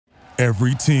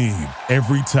Every team,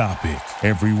 every topic,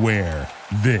 everywhere.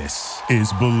 This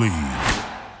is Believe.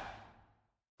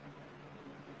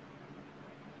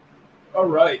 All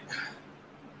right.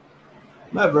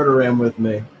 Matt Verderam with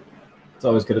me. It's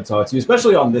always good to talk to you,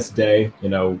 especially on this day,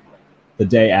 the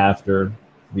day after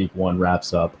week one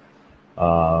wraps up.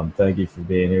 Thank you for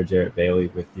being here, Jarrett Bailey,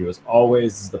 with you as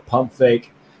always. This is the Pump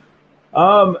Fake.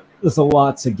 There's a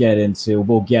lot to get into.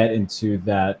 We'll get into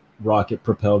that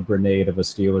rocket-propelled grenade of a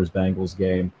Steelers-Bengals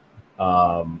game.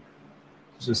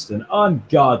 Just an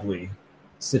ungodly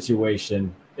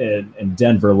situation in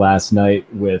Denver last night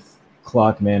with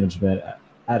clock management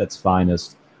at its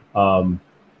finest. How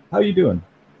are you doing?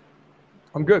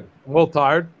 I'm good. I'm a little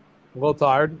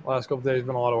tired. Last couple of days have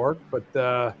been a lot of work,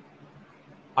 but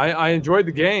I enjoyed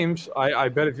the games. I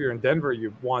bet if you're in Denver,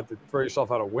 you want to throw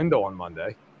yourself out a window on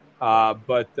Monday.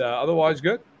 But otherwise,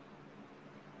 good.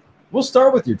 We'll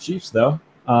start with your Chiefs, though.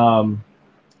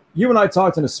 You and I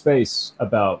talked in a space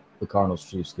about the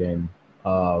Cardinals-Chiefs game.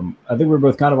 I think we were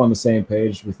both kind of on the same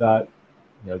page. We thought,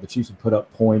 the Chiefs would put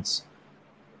up points.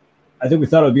 I think we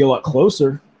thought it would be a lot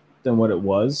closer than what it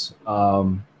was.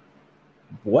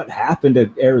 What happened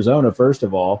at Arizona, first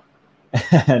of all?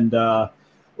 And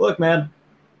look, man,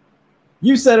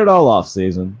 you said it all off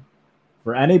season.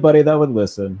 For anybody that would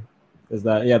listen, is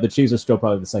that, the Chiefs are still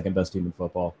probably the second best team in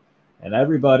football. And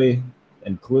everybody,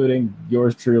 including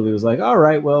yours truly, was like, all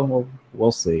right, well,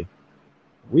 we'll see.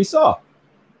 We saw.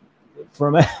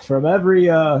 From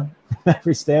every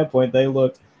standpoint, they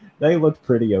looked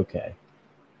pretty okay.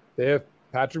 They have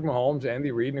Patrick Mahomes,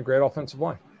 Andy Reid, and a great offensive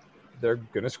line. They're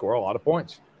going to score a lot of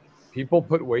points. People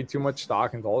put way too much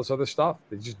stock into all this other stuff.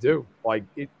 They just do. Like,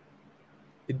 it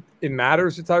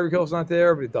matters that Tyreek Hill's not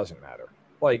there, but it doesn't matter.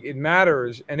 Like, it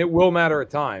matters, and it will matter at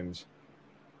times,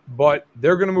 but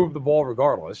they're going to move the ball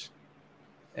regardless,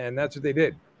 and that's what they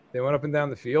did. They went up and down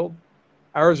the field.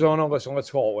 Arizona, listen, let's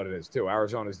call it what it is, too.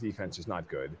 Arizona's defense is not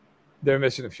good. They're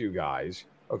missing a few guys.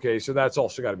 Okay, so that's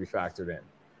also got to be factored in.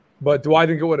 But do I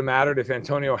think it would have mattered if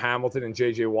Antonio Hamilton and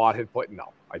J.J. Watt had played?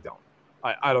 No, I don't.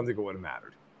 I don't think it would have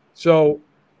mattered. So,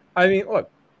 I mean, look,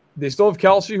 they still have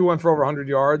Kelsey, who went for over 100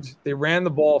 yards. They ran the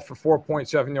ball for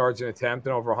 4.7 yards an attempt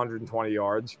and over 120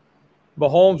 yards.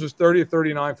 Mahomes was 30 of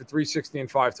 39 for 360 and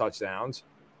 5 touchdowns.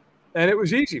 And it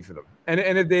was easy for them. And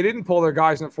if they didn't pull their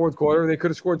guys in the fourth quarter, they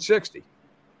could have scored 60.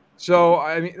 So,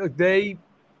 I mean, look, at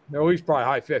least probably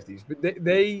high 50s. But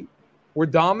they were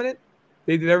dominant.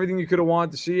 They did everything you could have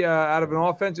wanted to see out of an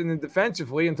offense. And then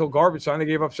defensively, until garbage time, they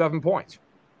gave up 7 points.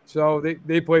 So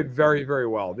they played very, very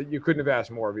well. You couldn't have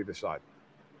asked more of either side.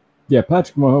 Yeah,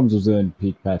 Patrick Mahomes was in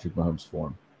peak Patrick Mahomes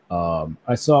form.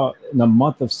 I saw in the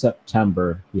month of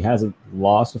September, he hasn't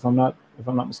lost, if I'm not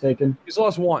mistaken. He's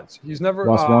lost once. He's never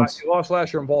lost once. He lost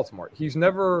last year in Baltimore. He's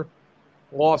never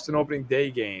lost an opening day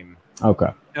game. Okay.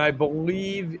 And I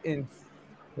believe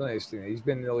he's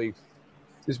been in the league.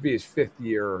 This would be his 5th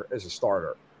year as a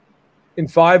starter. In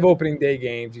 5 opening day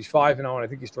games, he's 5-0, and I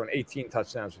think he's thrown 18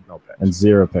 touchdowns with no picks. And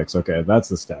 0 picks. Okay, that's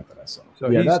the stat that I saw. So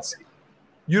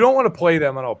you don't want to play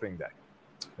them on opening day.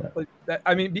 Yeah. Like that,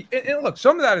 I mean, and look,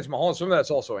 some of that is Mahomes, some of that's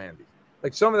also Andy.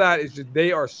 Like, some of that is just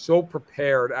they are so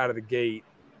prepared out of the gate.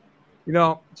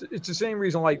 It's the same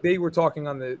reason, like, they were talking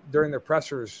during their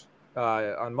pressers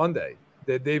on Monday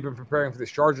that they've been preparing for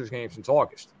this Chargers game since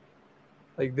August.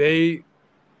 Like, they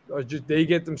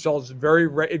get themselves very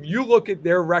if you look at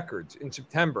their records in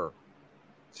September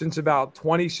since about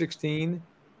 2016,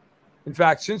 in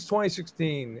fact, since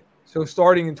 2016, so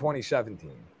starting in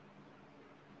 2017,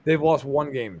 they've lost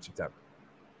 1 game in September.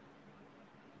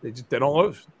 They don't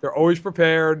lose. They're always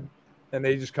prepared, and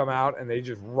they just come out and they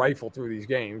just rifle through these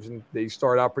games, and they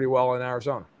start out pretty well in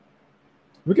Arizona.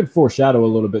 We could foreshadow a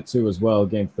little bit, too, as well.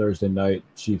 Game Thursday night,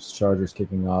 Chiefs-Chargers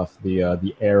kicking off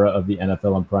the era of the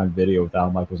NFL on Prime Video with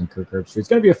Al Michaels and Kirk Herbstreit. It's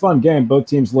going to be a fun game. Both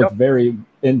teams looked very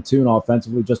in tune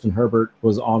offensively. Justin Herbert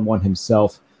was on one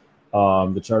himself.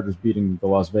 The Chargers beating the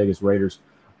Las Vegas Raiders.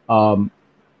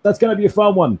 That's going to be a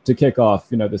fun one to kick off,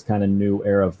 this kind of new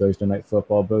era of Thursday night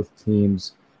football. Both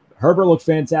teams. Herbert looked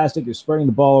fantastic. He was spreading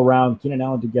the ball around. Keenan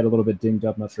Allen did get a little bit dinged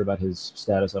up. Not sure about his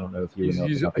status. I don't know if you know.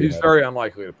 He's very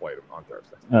unlikely to play on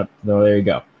Thursday. No, there you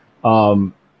go.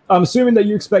 I'm assuming that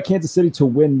you expect Kansas City to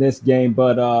win this game,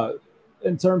 but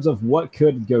in terms of what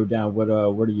could go down, what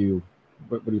do you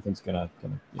think is gonna?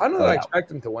 I don't know that I expect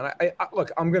them to win.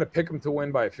 Look, I'm gonna pick them to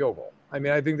win by a field goal. I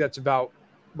mean, I think that's about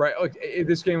right. Like, if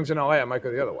this game was in LA, I might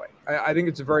go the other way. I think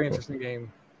it's a very interesting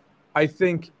game. I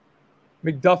think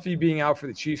McDuffie being out for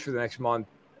the Chiefs for the next month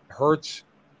hurts,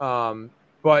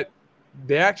 but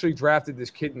they actually drafted this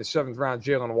kid in the 7th round,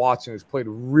 Jalen Watson, who's played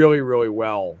really, really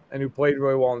well and who played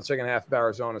really well in the second half of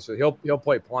Arizona. So he'll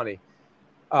play plenty.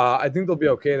 I think they'll be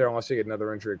okay there unless they get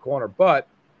another injury at corner. But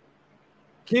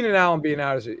Keenan Allen being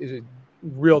out is a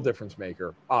real difference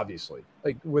maker, obviously.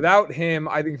 Like, without him,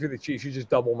 I think if you're the Chiefs, you just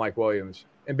double Mike Williams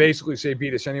and basically say,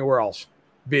 beat us anywhere else.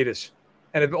 Beat us.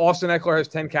 And if Austin Eckler has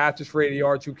 10 catches for 80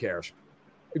 yards, who cares?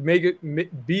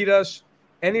 Beat us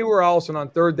anywhere else, and on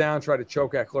third down, try to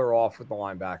choke Eckler off with the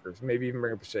linebackers, maybe even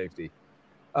bring up a safety.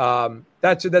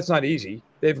 That's not easy.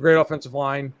 They have a great offensive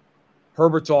line.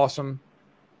 Herbert's awesome.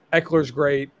 Eckler's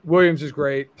great. Williams is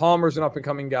great. Palmer's an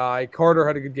up-and-coming guy. Carter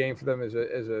had a good game for them as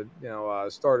a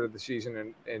start of the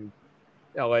season in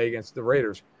L.A. against the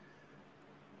Raiders.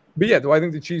 But yeah, do I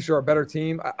think the Chiefs are a better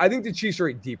team? I think the Chiefs are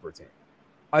a deeper team.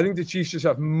 I think the Chiefs just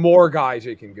have more guys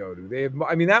they can go to.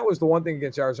 That was the one thing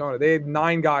against Arizona. They had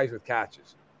 9 guys with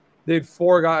catches. They had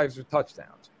 4 guys with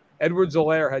touchdowns.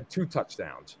 Edwards-Helaire had 2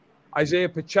 touchdowns. Isaiah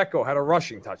Pacheco had a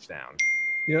rushing touchdown.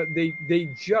 They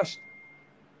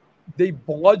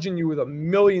bludgeon you with a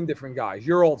million different guys.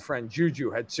 Your old friend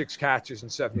Juju had 6 catches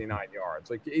and 79 yards.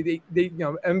 Like they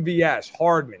MVS,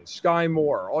 Hardman, Sky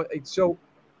Moore. So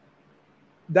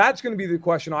that's going to be the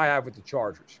question I have with the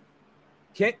Chargers.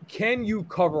 Can you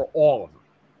cover all of them?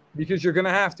 Because you're going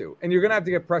to have to, and you're going to have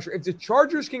to get pressure. If the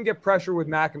Chargers can get pressure with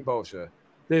Mack and Bosa,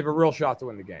 they have a real shot to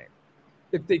win the game.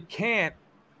 If they can't,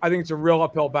 I think it's a real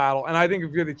uphill battle. And I think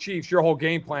if you're the Chiefs, your whole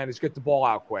game plan is get the ball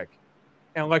out quick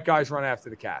and let guys run after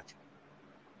the catch.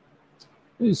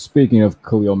 Speaking of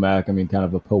Khalil Mack, kind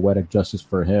of a poetic justice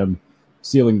for him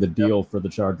sealing the deal for the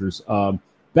Chargers.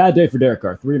 Bad day for Derek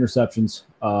Carr. 3 interceptions.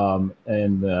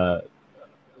 And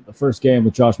the first game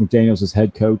with Josh McDaniels as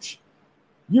head coach.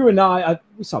 You and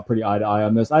we saw pretty eye to eye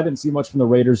on this. I didn't see much from the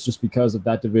Raiders just because of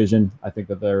that division. I think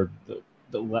that they're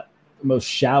the most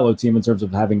shallow team in terms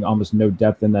of having almost no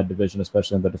depth in that division,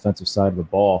 especially on the defensive side of the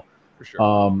ball. For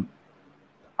sure.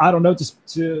 I don't know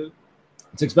to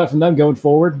expect from them going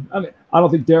forward. I don't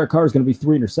think Derek Carr is going to be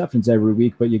 3 interceptions every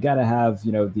week, but you got to have,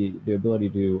 the ability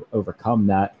to overcome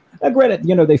that. And granted,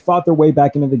 they fought their way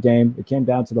back into the game. It came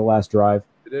down to the last drive.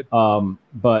 It did.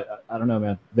 But I don't know,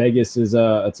 man. Vegas is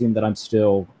a team that I'm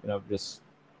still, I'm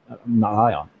not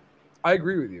high on. I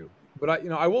agree with you, but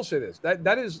I will say this.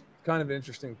 That is kind of an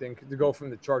interesting thing to go from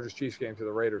the Chargers-Chiefs game to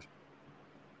the Raiders.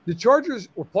 The Chargers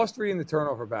were +3 in the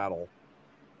turnover battle.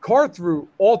 Carr threw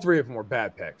all 3 of them were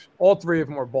bad picks. All 3 of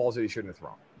them were balls that he shouldn't have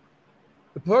thrown.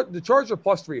 The Chargers are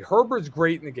 +3. Herbert's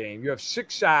great in the game. You have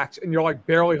 6 sacks, and you're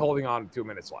barely holding on with 2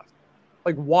 minutes left.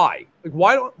 Why?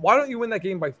 Why don't you win that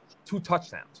game by 2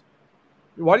 touchdowns?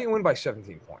 Why don't you win by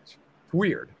 17 points? It's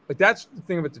weird. That's the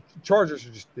thing about the Chargers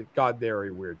are just they're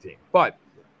a weird team. But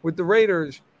with the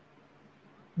Raiders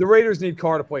need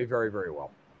Carr to play very, very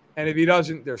well. And if he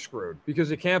doesn't, they're screwed because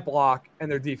they can't block and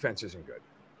their defense isn't good.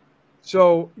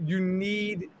 So you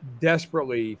need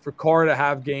desperately for Carr to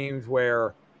have games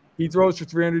where he throws for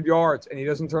 300 yards and he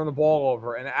doesn't turn the ball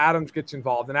over and Adams gets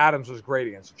involved. And Adams was great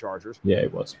against the Chargers. Yeah, he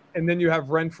was. And then you have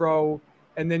Renfro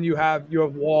and then you have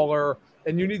Waller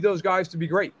and you need those guys to be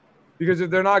great because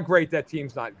if they're not great, that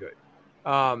team's not good.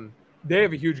 They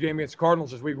have a huge game against the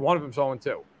Cardinals this week. One of them's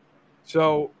 0-2.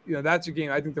 So, that's a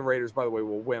game. I think the Raiders, by the way,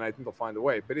 will win. I think they'll find a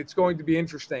way. But it's going to be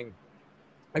interesting.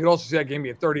 I could also see that game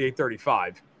being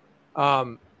 38-35.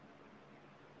 The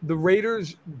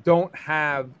Raiders don't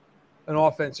have an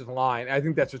offensive line. I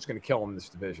think that's what's going to kill them in this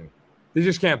division. They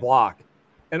just can't block.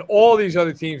 And all these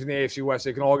other teams in the AFC West,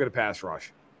 they can all get a pass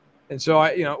rush. And so,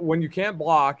 when you can't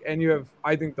block and you have,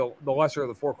 I think, the lesser of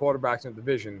the 4 quarterbacks in the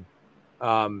division,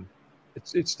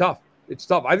 it's tough. It's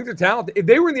tough. I think they're talented. If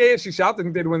they were in the AFC South, I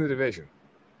think they'd win the division.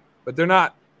 But they're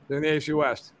not. They're in the AFC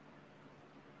West.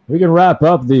 We can wrap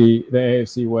up the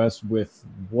AFC West with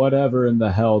whatever in the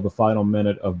hell the final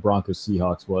minute of Broncos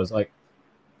Seahawks was.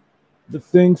 The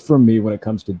thing for me when it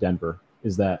comes to Denver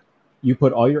is that you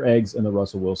put all your eggs in the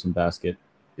Russell Wilson basket.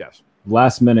 Yes.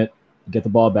 Last minute, get the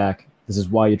ball back. This is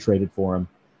why you traded for him.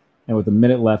 And with a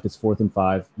minute left, it's 4th and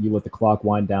 5. You let the clock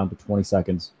wind down to 20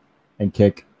 seconds and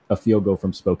kick a field goal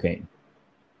from Spokane.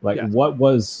 What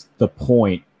was the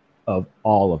point of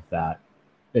all of that?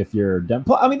 If you're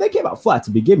Denver, they came out flat to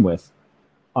begin with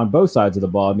on both sides of the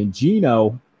ball.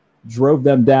 Geno drove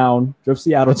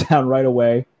Seattle down right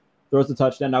away, throws the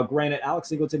touchdown. Now, granted, Alex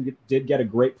Singleton did get a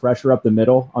great pressure up the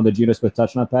middle on the Geno Smith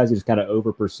touchdown pass. He just kind of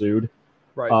over pursued.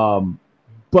 Right.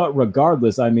 But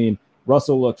regardless,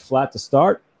 Russell looked flat to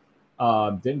start.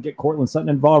 Didn't get Cortland Sutton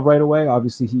involved right away.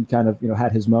 Obviously, he kind of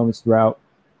had his moments throughout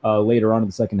later on in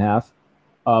the second half.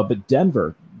 But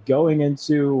Denver going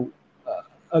into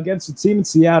against a team in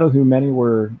Seattle who many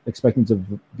were expecting to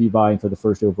be vying for the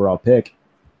first overall pick.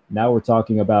 Now we're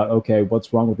talking about, okay,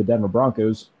 what's wrong with the Denver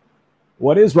Broncos?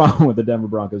 What is wrong with the Denver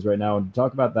Broncos right now? And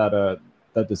talk about that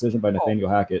that decision by Nathaniel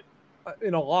Hackett?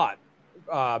 In a lot,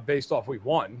 based off week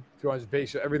one. If you want to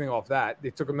base everything off that, they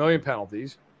took 1 million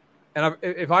penalties. And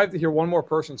if I have to hear one more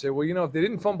person say, well, if they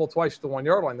didn't fumble twice to the 1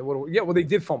 yard line, they would have. Yeah, well, they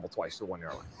did fumble twice to the 1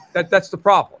 yard line. That's the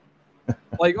problem.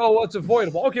 Like, oh, well, it's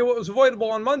avoidable. Okay, well, it was avoidable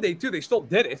on Monday too. They still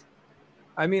did it.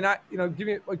 I mean, give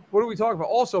me what are we talking about?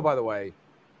 Also, by the way,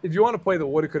 if you want to play the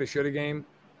woulda, coulda, shoulda game,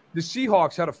 the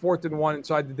Seahawks had a 4th and 1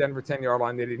 inside the Denver 10-yard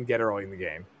line. They didn't get early in the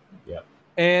game. Yeah.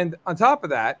 And on top of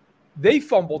that, they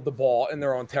fumbled the ball in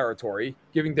their own territory,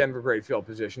 giving Denver great field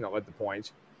position that led to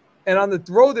points. And on the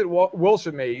throw that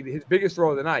Wilson made, his biggest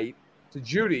throw of the night to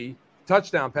Judy,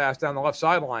 touchdown pass down the left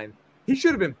sideline, he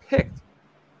should have been picked.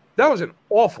 That was an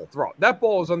awful throw. That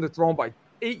ball was underthrown by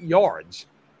 8 yards.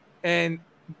 And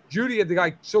Judy had the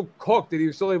guy so cooked that he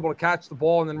was still able to catch the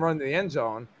ball and then run to the end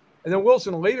zone. And then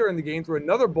Wilson later in the game threw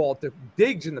another ball to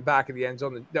Diggs in the back of the end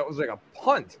zone. That was like a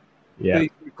punt. Yeah. That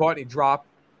he caught and he dropped.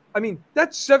 I mean,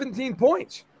 that's 17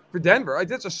 points for Denver.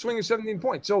 That's a swing of 17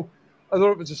 points. So I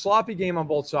thought it was a sloppy game on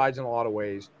both sides in a lot of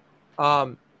ways.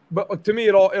 But to me,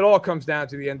 it all comes down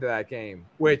to the end of that game,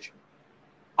 which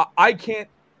I can't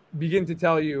begin to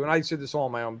tell you, and I said this all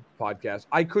on my own podcast,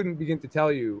 I couldn't begin to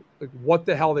tell you what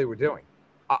the hell they were doing.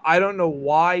 I don't know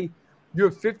why. You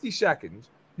have 50 seconds.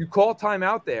 You call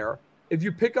timeout there. If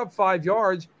you pick up 5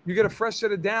 yards, you get a fresh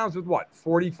set of downs with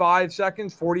 45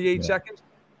 seconds, 48 seconds,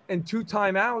 and 2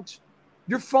 timeouts.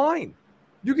 You're fine.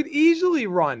 You could easily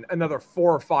run another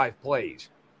 4 or 5 plays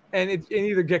and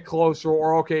either get closer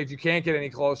or, okay, if you can't get any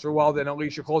closer, well, then at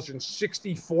least you're closer than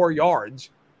 64 yards.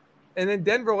 And then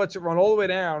Denver lets it run all the way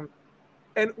down.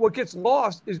 And what gets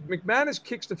lost is McManus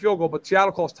kicks the field goal, but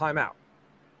Seattle calls timeout.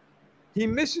 He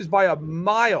misses by a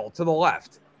mile to the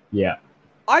left. Yeah.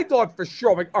 I thought for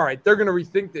sure, like, all right, they're going to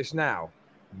rethink this now.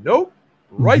 Nope.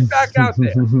 Right back out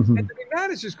there. And to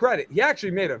McManus' credit, he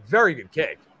actually made a very good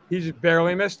kick. He just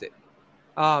barely missed it.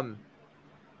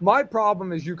 My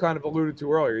problem, as you kind of alluded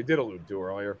to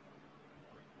earlier,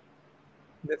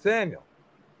 Nathaniel,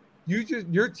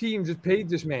 your team just paid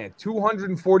this man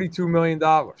 $242 million.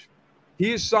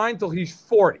 He is signed till he's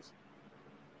 40.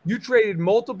 You traded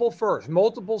multiple firsts,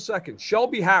 multiple seconds.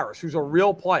 Shelby Harris, who's a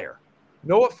real player.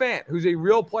 Noah Fant, who's a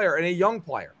real player and a young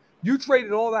player. You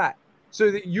traded all that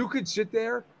so that you could sit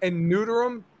there and neuter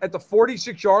him at the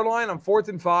 46-yard line on 4th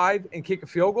and 5 and kick a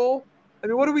field goal? I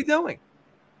mean, what are we doing?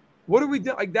 What are we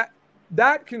doing? Like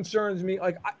that concerns me.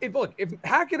 Like, if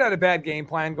Hackett had a bad game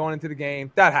plan going into the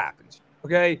game, that happens.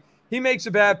 Okay, he makes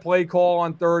a bad play call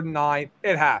on 3rd and 9.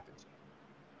 It happens.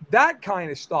 That kind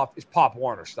of stuff is Pop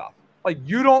Warner stuff. Like,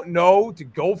 you don't know to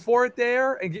go for it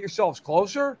there and get yourselves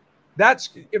closer.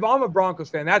 If I'm a Broncos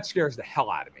fan, that scares the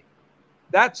hell out of me.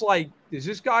 That's like, does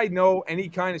this guy know any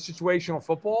kind of situational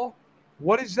football?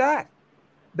 What is that?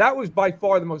 That was by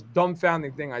far the most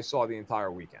dumbfounding thing I saw the entire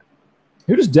weekend.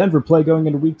 Who does Denver play going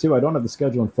into week 2? I don't have the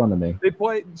schedule in front of me. They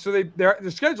play, so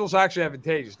the schedule's actually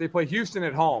advantageous. They play Houston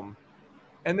at home,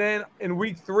 and then in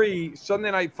week 3, Sunday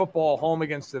Night Football home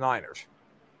against the Niners.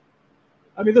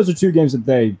 I mean, those are 2 games that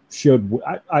they should.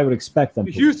 I would expect them.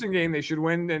 The Houston game they should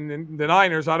win, and the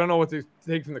Niners, I don't know what they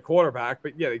take from the quarterback,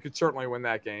 but yeah, they could certainly win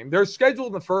that game. Their schedule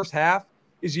in the first half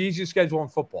is the easiest schedule in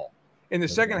football. In the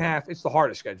second half, it's the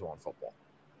hardest schedule in football.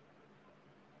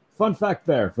 Fun fact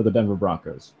there for the Denver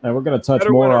Broncos. And we're going to touch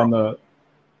more on the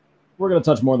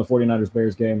 49ers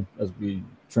Bears game as we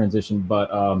transition,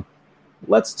 but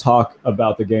let's talk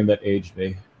about the game that aged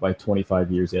me by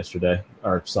 25 years yesterday,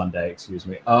 or Sunday, excuse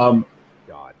me.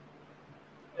 God.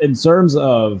 In terms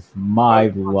of my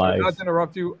life. Not to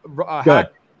interrupt you,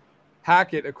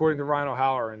 Hackett, according to Ryan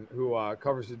O'Halloran, who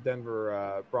covers the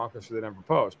Denver Broncos for the Denver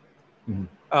Post,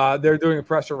 they're doing a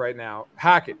presser right now.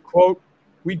 Hackett, quote,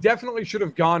 "We definitely should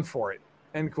have gone for it,"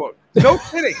 end quote. No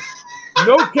kidding.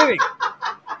 No kidding.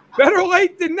 Better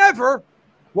late than never.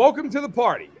 Welcome to the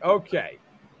party. Okay.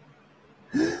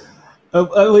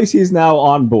 At least he's now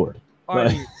on board. I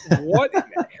mean, what in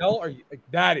the hell are you?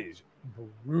 That is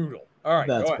brutal. All right.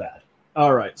 That's bad.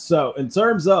 All right. So, in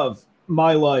terms of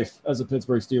my life as a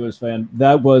Pittsburgh Steelers fan,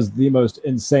 that was the most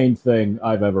insane thing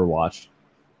I've ever watched.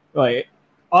 Like,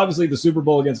 obviously, the Super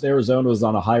Bowl against Arizona was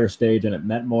on a higher stage and it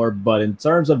meant more. But in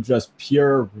terms of just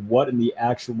pure what in the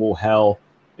actual hell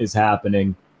is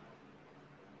happening,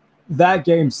 that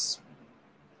game's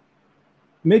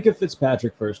Minka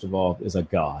Fitzpatrick, first of all, is a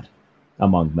god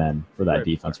among men for that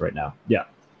defense right now. Yeah.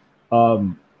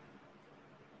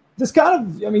 This kind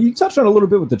of, I mean, you touched on a little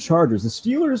bit with the Chargers. The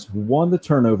Steelers won the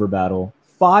turnover battle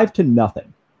 5-0.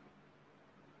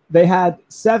 They had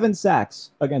 7 sacks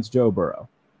against Joe Burrow.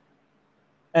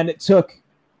 And it took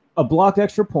a blocked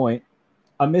extra point,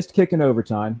 a missed kick in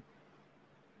overtime,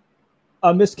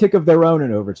 a missed kick of their own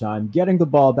in overtime, getting the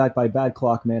ball back by bad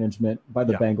clock management by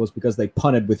the Yeah. Bengals because they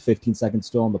punted with 15 seconds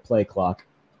still on the play clock.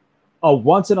 A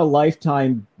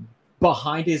once-in-a-lifetime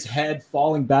behind-his-head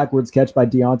falling backwards catch by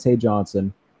Deontay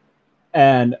Johnson,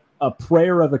 and a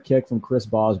prayer of a kick from Chris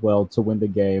Boswell to win the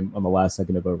game on the last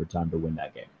second of overtime to win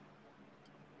that game.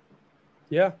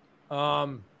 Yeah.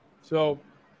 So,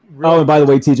 Oh, and by the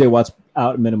way, TJ Watt's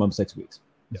out minimum 6 weeks.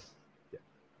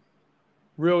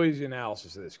 real easy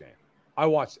analysis of this game. I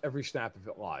watched every snap of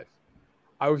it live.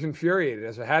 I was infuriated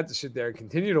as I had to sit there and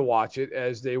continue to watch it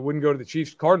as they wouldn't go to the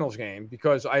Chiefs-Cardinals game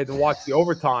because I had to watch the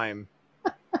overtime.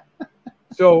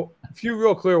 So, a few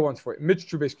real clear ones for you. Mitch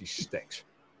Trubisky stinks.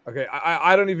 Okay,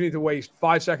 I don't even need to waste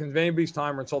 5 seconds of anybody's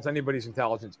time or insult anybody's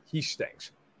intelligence. He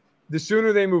stinks. The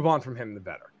sooner they move on from him, the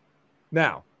better.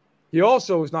 Now, he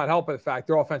also is not helped by the fact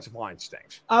their offensive line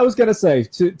stinks. I was going to say,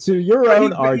 to your But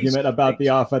own he argument about the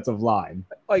stinks. offensive line,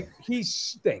 Like, he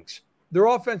stinks. Their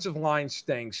offensive line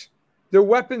stinks. Their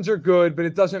weapons are good, but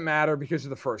it doesn't matter because of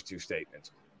the first two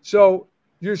statements. So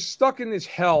you're stuck in this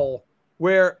hell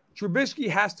where Trubisky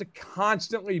has to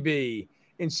constantly be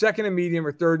in second and medium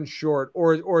or third and short,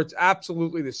 or it's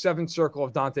absolutely the seventh circle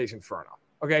of Dante's Inferno.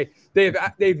 Okay, they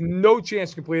have no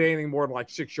chance to complete anything more than like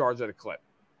 6 yards at a clip.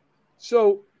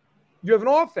 So you have an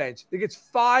offense that gets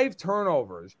 5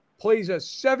 turnovers, plays a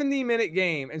 70-minute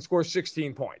game, and scores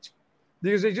 16 points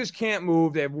because they just can't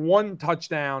move. They have 1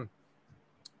 touchdown.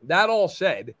 That all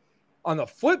said, on the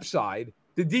flip side,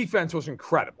 the defense was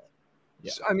incredible.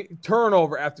 Yeah. I mean,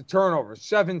 turnover after turnover,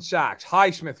 7 sacks.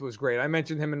 Highsmith was great. I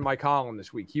mentioned him in my column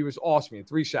this week. He was awesome. He had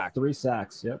 3 sacks. 3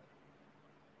 sacks, yep.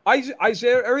 I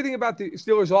said everything about the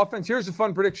Steelers' offense. Here's a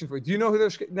fun prediction for you. Do you know who their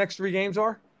next 3 games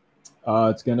are?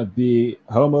 It's going to be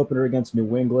home opener against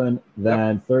New England,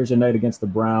 then Thursday night against the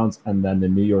Browns, and then the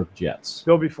New York Jets.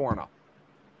 They'll be 4-0.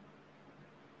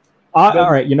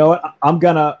 All right, you know what? I'm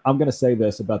gonna say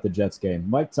this about the Jets game.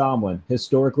 Mike Tomlin,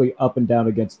 historically up and down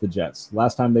against the Jets.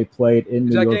 Last time they played in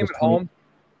New York, Is that game at home?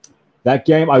 That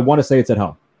game, I want to say it's at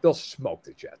home. They'll smoke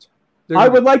the Jets. I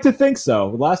would like to think so.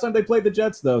 Last time they played the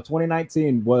Jets, though,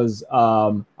 2019 was,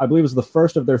 I believe, was the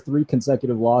first of their 3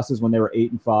 consecutive losses when they were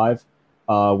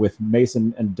 8-5 with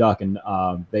Mason and Duck, and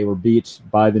they were beat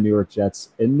by the New York Jets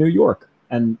in New York.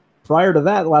 And prior to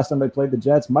that, last time they played the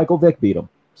Jets, Michael Vick beat them.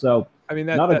 So, I mean,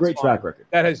 not a great track record.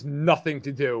 That has nothing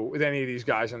to do with any of these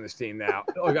guys on this team now.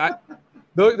 Look,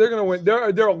 they're going to win.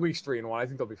 They're at least 3-1. I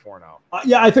think they'll be 4-0.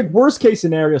 Yeah, I think worst case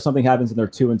scenario, something happens and they're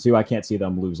 2-2. I can't see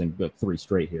them losing 3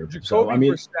 straight here. Jacoby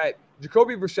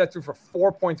Brissett threw for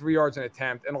 4.3 yards an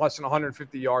attempt and less than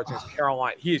 150 yards against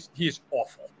Carolina. He is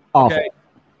awful. Awful. Okay?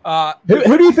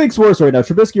 Who do you think's worse right now,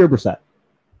 Trubisky or Brissett?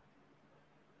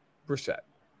 Brissett.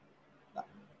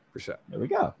 There we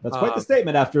go. That's quite the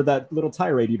statement after that little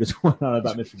tirade you just went on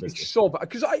about Mr. Trubisky. So bad.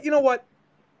 Because you know what?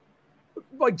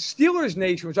 Like Steelers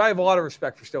Nation, which I have a lot of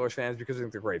respect for Steelers fans because I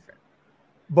think they're great fans.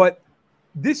 But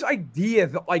this idea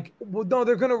that, like, well, no,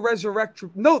 they're going to resurrect.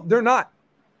 No, they're not.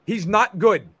 He's not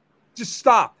good. Just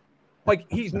stop. Like,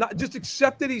 he's not. Just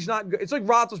accept that he's not good. It's like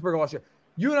Roethlisberger last year.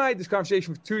 You and I had this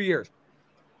conversation for 2 years.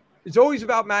 It's always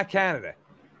about Matt Canada.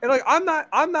 And, like,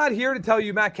 I'm not here to tell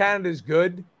you Matt Canada is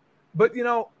good. But, you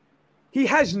know, he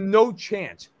has no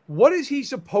chance. What is he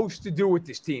supposed to do with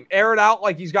this team? Air it out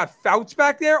like he's got Fouts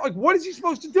back there? Like, what is he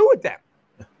supposed to do with them?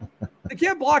 They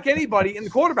can't block anybody, and the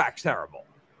quarterback's terrible.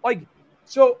 Like,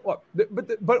 so, look,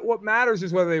 but what matters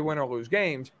is whether they win or lose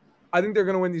games. I think they're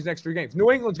going to win these next 3 games. New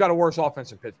England's got a worse offense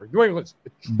than Pittsburgh. New England's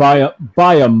by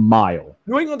a mile.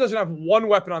 New England doesn't have one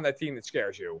weapon on that team that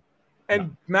scares you,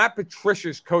 and Matt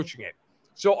Patricia's coaching it.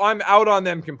 So I'm out on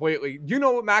them completely. Do you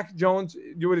know what Mac Jones,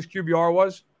 what his QBR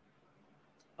was?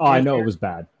 Oh, I know it was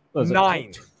bad. Was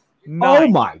 9. Oh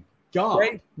my God.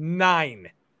 Right? 9.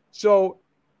 So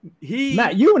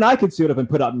Matt, you and I could suit up and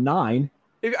put up 9.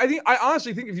 I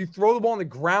honestly think if you throw the ball on the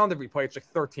ground every play, it's like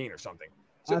 13 or something.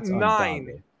 So That's 9.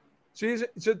 ungodly.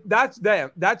 So that's them.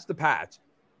 That's the Pats.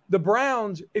 The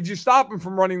Browns, if you stop them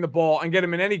from running the ball and get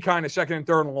them in any kind of second and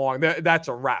third and long, that's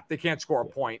a wrap. They can't score a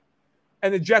point.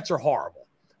 And the Jets are horrible.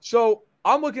 So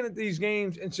I'm looking at these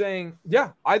games and saying,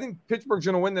 yeah, I think Pittsburgh's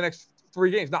going to win the next 3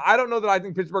 games. Now, I don't know that I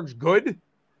think Pittsburgh's good,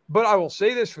 but I will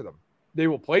say this for them. They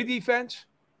will play defense,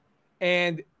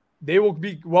 and they will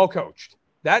be well coached.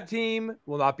 That team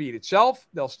will not beat itself.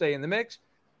 They'll stay in the mix.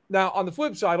 Now, on the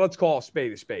flip side, let's call a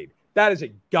spade a spade. That is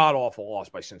a god-awful loss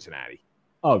by Cincinnati.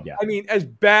 Oh, yeah. I mean, as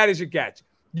bad as it gets.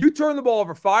 You turn the ball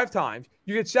over 5 times.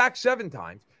 You get sacked 7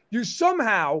 times. You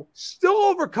somehow still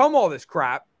overcome all this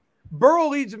crap. Burrow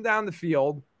leads them down the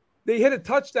field. They hit a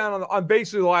touchdown on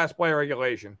basically the last play of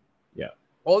regulation. Yeah.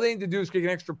 All they need to do is kick an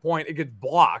extra point. It gets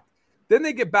blocked. Then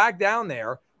they get back down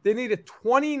there. They need a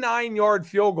 29-yard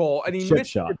field goal, and he Chip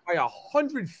missed shot it by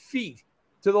 100 feet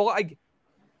to the like.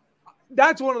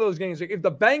 That's one of those games. Like, if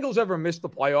the Bengals ever missed the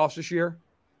playoffs this year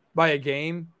by a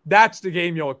game, that's the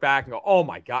game you'll look back and go, "Oh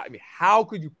my God! I mean, how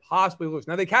could you possibly lose?"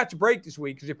 Now they catch a break this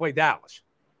week because they play Dallas,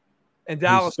 and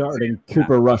Dallas starting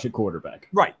Cooper Rush at quarterback.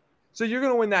 Right. So you're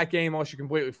going to win that game unless you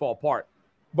completely fall apart.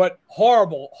 But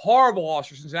horrible loss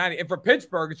for Cincinnati. And for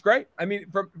Pittsburgh, it's great. I mean,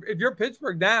 if you're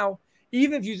Pittsburgh now,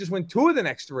 even if you just win 2 of the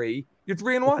next 3, you're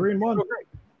 3-1. 3-1.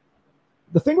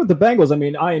 The thing with the Bengals, I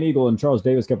mean, Ian Eagle and Charles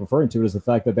Davis kept referring to it, is the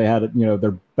fact that they had,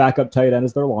 their backup tight end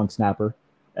as their long snapper.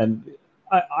 And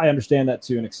I understand that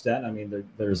to an extent. I mean,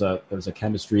 there's a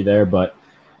chemistry there, but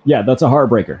yeah, that's a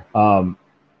heartbreaker. A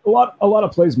lot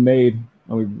of plays made,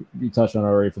 and we touched on it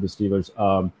already for the Steelers.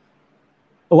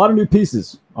 A lot of new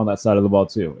pieces on that side of the ball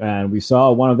too, and we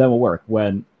saw one of them will work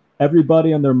when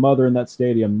everybody and their mother in that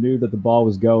stadium knew that the ball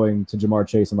was going to Jamar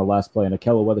Chase on the last play, and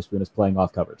Ahkello Witherspoon is playing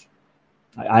off coverage.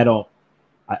 I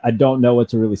don't know what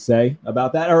to really say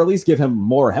about that, or at least give him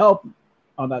more help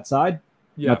on that side,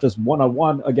 not just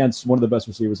one-on-one against one of the best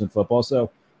receivers in football.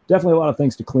 So definitely a lot of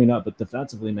things to clean up, but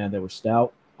defensively, man, they were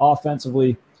stout.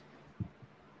 Offensively,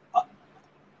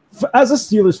 as a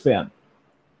Steelers fan,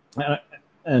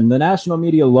 and the national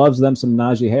media loves them some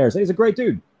Najee Harris. He's a great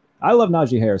dude. I love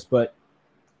Najee Harris, but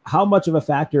how much of a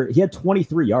factor? He had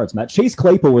 23 yards, Matt. Chase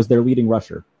Claypool was their leading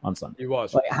rusher on Sunday. He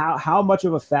was. Like, how much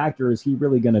of a factor is he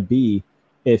really going to be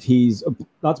if he's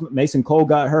not? Mason Cole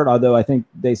got hurt, although I think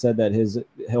they said that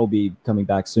he'll be coming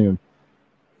back soon.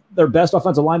 Their best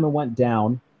offensive lineman went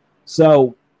down.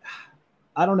 So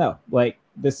I don't know. Like,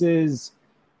 this is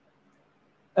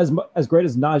as great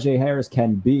as Najee Harris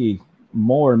can be.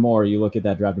 More and more, you look at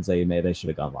that draft and say, they should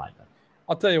have gone lineman.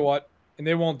 I'll tell you what, and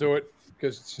they won't do it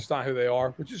because it's just not who they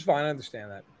are, which is fine. I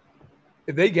understand that.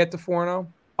 If they get to 4-0,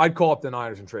 I'd call up the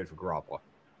Niners and trade for Garoppolo.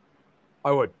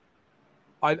 I would.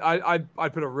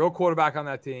 I'd put a real quarterback on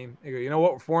that team and go, you know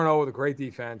what, we're 4-0 with a great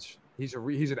defense. He's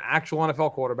an actual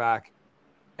NFL quarterback,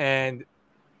 and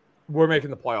we're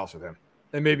making the playoffs with him,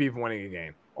 and maybe even winning a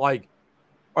game. Like,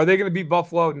 are they going to beat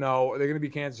Buffalo? No. Are they going to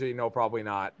beat Kansas City? No, probably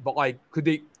not. But, like, could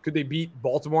they beat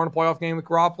Baltimore in a playoff game with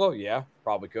Garoppolo? Yeah,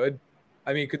 probably could.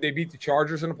 I mean, could they beat the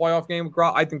Chargers in a playoff game with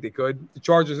Garoppolo? I think they could. The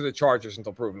Chargers are the Chargers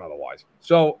until proven otherwise.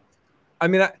 So, I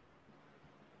mean,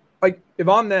 if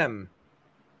I'm them,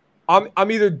 I'm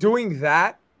either doing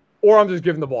that or I'm just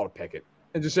giving the ball to Pickett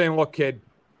and just saying, look, kid,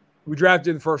 we drafted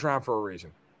you in the first round for a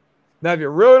reason. Now, if you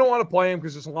really don't want to play him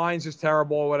because this line's just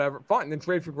terrible or whatever, fine, then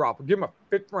trade for Garoppolo. Give him a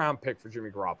 5th-round pick for Jimmy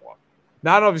Garoppolo.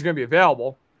 Now, I don't know if he's going to be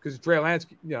available because if Trey Lance,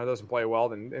 doesn't play well,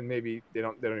 then maybe they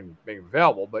don't even make him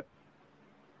available. But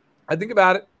I think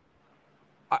about it.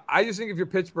 I just think if you're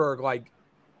Pittsburgh, like,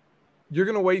 you're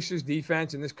going to waste his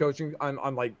defense and this coaching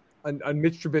on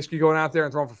Mitch Trubisky going out there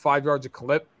and throwing for 5 yards a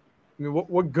clip. I mean,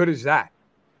 what good is that?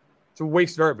 It's a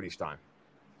waste of everybody's time.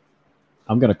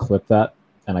 I'm going to clip that.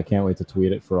 And I can't wait to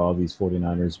tweet it for all these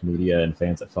 49ers media and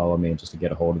fans that follow me and just to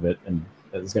get a hold of it. And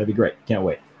it's going to be great. Can't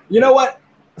wait. You know what?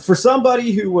 For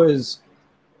somebody who was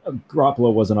 –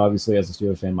 Garoppolo wasn't obviously, as a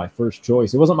Steelers fan, my first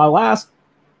choice. It wasn't my last.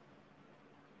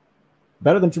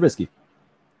 Better than Trubisky.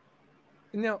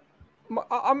 Now,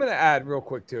 I'm going to add real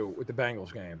quick, too, with the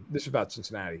Bengals game. This is about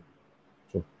Cincinnati.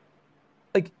 Sure.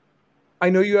 Like,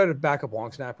 I know you had a backup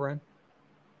long snapper in.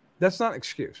 That's not an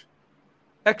excuse.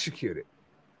 Execute it.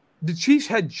 The Chiefs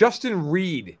had Justin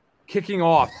Reed kicking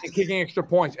off and kicking extra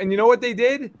points. And you know what they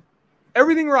did?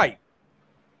 Everything right.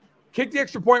 Kicked the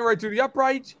extra point right through the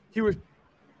uprights. He was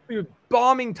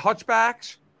bombing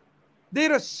touchbacks. They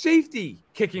had a safety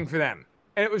kicking for them.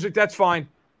 And it was like, that's fine.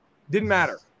 Didn't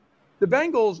matter. The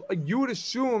Bengals, you would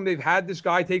assume they've had this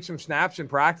guy take some snaps in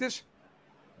practice.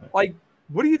 Like,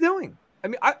 what are you doing? I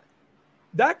mean,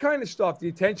 that kind of stuff, the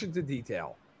attention to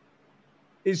detail,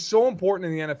 is so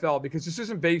important in the NFL because this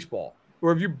isn't baseball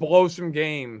where if you blow some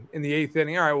game in the 8th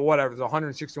inning, all right, well, whatever, there's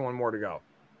 161 more to go.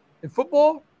 In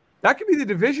football, that could be the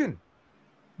division.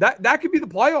 That could be the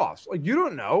playoffs. Like, you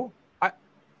don't know.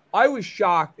 I was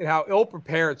shocked at how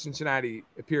ill-prepared Cincinnati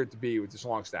appeared to be with this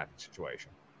long snapping situation.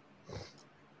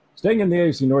 Staying in the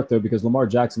AFC North, though, because Lamar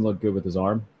Jackson looked good with his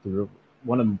arm.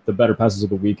 One of the better passes of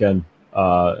the weekend,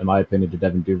 in my opinion, to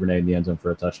Devin Duvernay in the end zone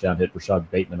for a touchdown, hit Rashad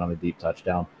Bateman on a deep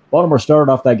touchdown. Baltimore started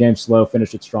off that game slow,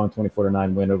 finished it strong,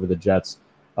 24-9 win over the Jets.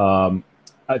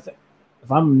 If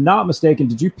I'm not mistaken,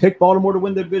 did you pick Baltimore to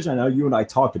win the division? I know you and I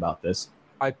talked about this.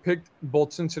 I picked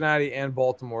both Cincinnati and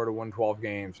Baltimore to win 12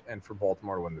 games and for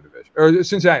Baltimore to win the division. Or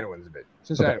Cincinnati to win the division.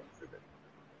 Cincinnati wins the division.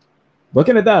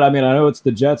 Looking at that, I mean, I know it's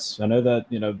the Jets. I know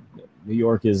that, New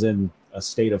York is in a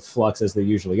state of flux as they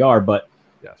usually are, but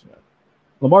yes,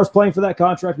 Lamar's playing for that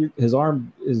contract. His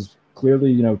arm is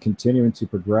clearly, continuing to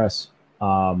progress.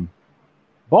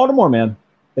 Baltimore, man,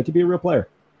 they could be a real player.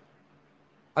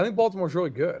 I think Baltimore's really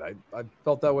good. I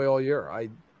felt that way all year. I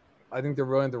think they're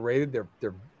really underrated.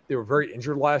 They were very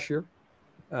injured last year.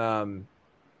 I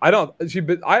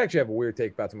actually have a weird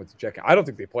take about them with the Jets. I don't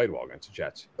think they played well against the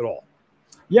Jets at all.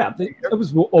 Yeah, it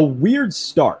was a weird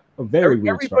start, a very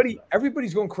weird start.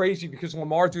 Everybody's going crazy because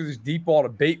Lamar threw this deep ball to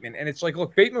Bateman, and it's like,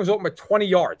 look, Bateman was open by 20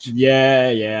 yards.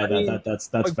 Yeah, that's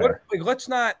fair. Let's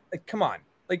not come on.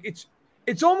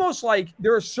 It's almost like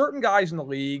there are certain guys in the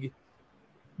league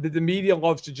that the media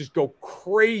loves to just go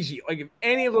crazy. Like if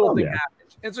any little thing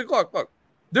happens, and it's like, look,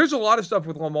 there's a lot of stuff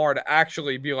with Lamar to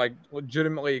actually be like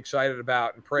legitimately excited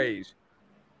about and praise.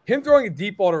 Him throwing a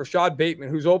deep ball to Rashad Bateman,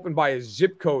 who's open by a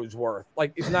zip code's worth,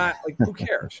 is not who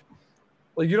cares?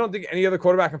 You don't think any other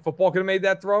quarterback in football could have made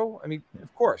that throw? I mean,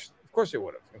 of course they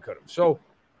would have and could have. So,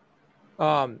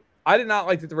 I did not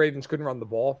like that the Ravens couldn't run the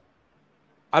ball.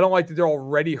 I don't like that they're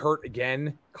already hurt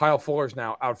again. Kyle Fuller's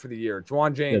now out for the year.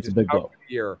 Juwan James is out for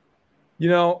the year.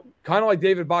 Kind of like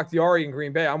David Bakhtiari in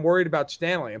Green Bay. I'm worried about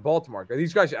Stanley in Baltimore. Are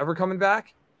these guys ever coming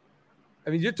back?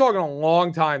 I mean, you're talking a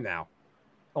long time now.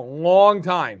 A long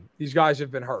time these guys have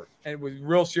been hurt and with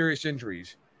real serious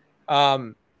injuries.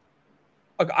 I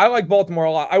like Baltimore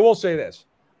a lot. I will say this.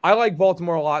 I like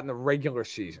Baltimore a lot in the regular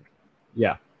season.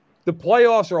 Yeah. The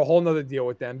playoffs are a whole nother deal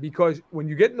with them because when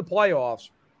you get in the playoffs,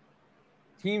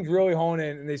 teams really hone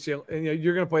in and they say,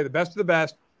 you're going to play the best of the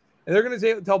best. And they're going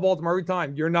to tell Baltimore every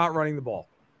time, you're not running the ball.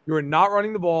 You're not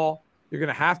running the ball. You're going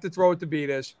to have to throw it to beat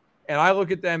us. And I look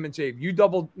at them and say, if you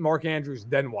double Mark Andrews,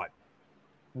 then what?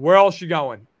 Where else you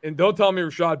going? And don't tell me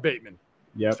Rashad Bateman.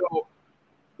 Yeah. So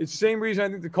it's the same reason I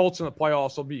think the Colts in the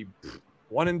playoffs will be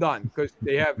one and done because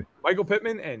they have Michael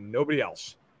Pittman and nobody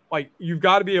else. You've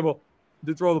got to be able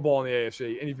to throw the ball in the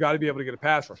AFC, and you've got to be able to get a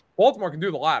pass rush. Baltimore can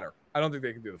do the latter. I don't think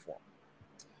they can do the former.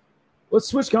 Let's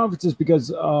switch conferences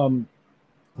because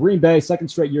Green Bay, second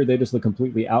straight year, they just look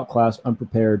completely outclassed,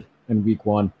 unprepared in week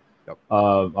one. Yep.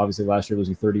 Obviously, last year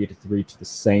losing 38-3 to the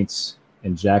Saints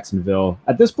in Jacksonville.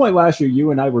 At this point last year, you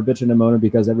and I were bitching and moaning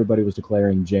because everybody was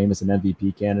declaring Jameis an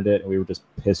MVP candidate, and we were just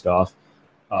pissed off.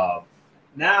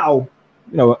 Now,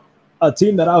 a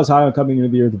team that I was high on coming into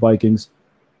the year, the Vikings,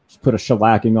 just put a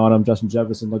shellacking on them. Justin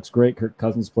Jefferson looks great. Kirk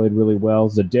Cousins played really well.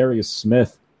 Zadarius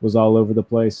Smith was all over the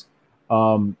place.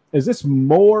 Is this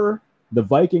more the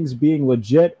Vikings being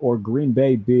legit or Green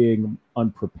Bay being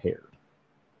unprepared?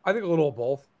 I think a little of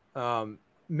both.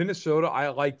 Minnesota, I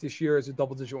like this year as a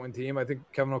double-digit win team. I think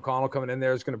Kevin O'Connell coming in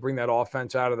there is going to bring that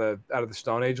offense out of the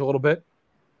Stone Age a little bit.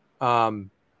 And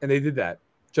they did that.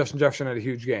 Justin Jefferson had a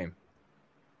huge game.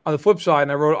 On the flip side,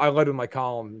 and I led in my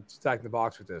column, stacking the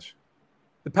box with this,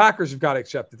 the Packers have got to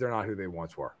accept that they're not who they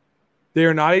once were. They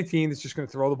are not a team that's just going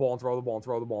to throw the ball and throw the ball and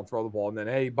throw the ball and throw the ball. And then,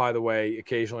 hey, by the way,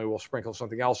 occasionally we'll sprinkle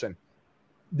something else in.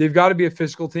 They've got to be a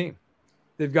physical team.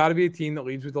 They've got to be a team that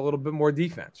leads with a little bit more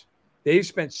defense. They've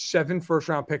spent 7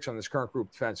 first-round picks on this current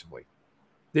group defensively.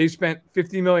 They've spent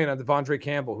 $50 million on Devondre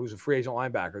Campbell, who's a free agent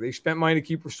linebacker. They spent money to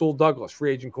keep Rasul Douglas,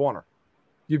 free agent corner.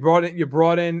 You brought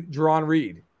in Jerron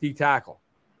Reed, D tackle.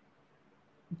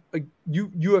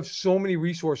 You have so many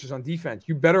resources on defense.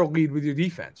 You better lead with your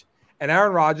defense. And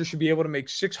Aaron Rodgers should be able to make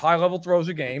 6 high-level throws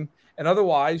a game. And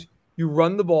otherwise, you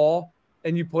run the ball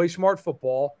and you play smart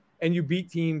football and you beat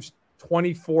teams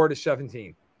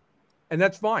 24-17. And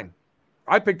that's fine.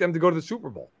 I picked them to go to the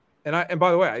Super Bowl. And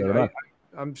by the way,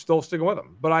 I'm still sticking with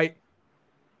them. But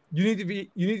you need to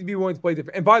be willing to play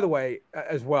different. And by the way,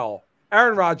 as well,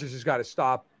 Aaron Rodgers has got to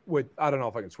stop with, I don't know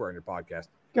if I can swear on your podcast.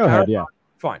 Go ahead, yeah.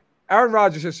 Fine. Aaron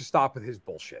Rodgers has to stop with his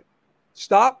bullshit.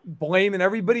 Stop blaming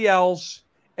everybody else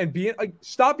and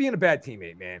stop being a bad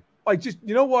teammate, man. Just,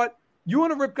 you know what? You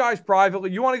want to rip guys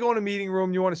privately. You want to go in a meeting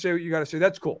room. You want to say what you got to say.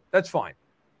 That's cool. That's fine.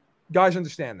 Guys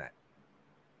understand that.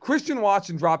 Christian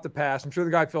Watson dropped the pass. I'm sure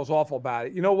the guy feels awful about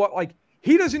it. You know what?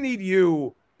 He doesn't need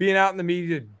you being out in the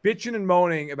media bitching and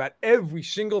moaning about every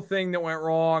single thing that went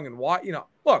wrong and why.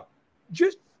 Look,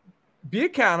 just be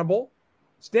accountable,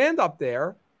 stand up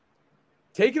there,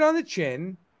 take it on the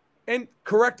chin, and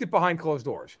correct it behind closed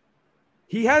doors.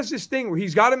 He has this thing where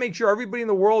he's got to make sure everybody in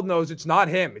the world knows it's not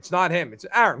him. It's not him. It's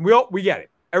Aaron. We get it.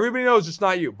 Everybody knows it's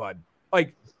not you, bud.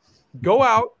 Go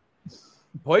out,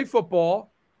 play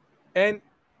football, and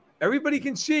everybody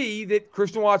can see that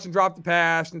Christian Watson dropped the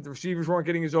pass and the receivers weren't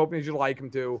getting as open as you'd like them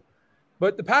to.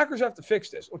 But the Packers have to fix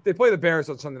this. Look, they play the Bears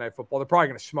on Sunday Night Football. They're probably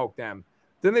going to smoke them.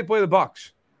 Then they play the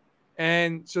Bucs.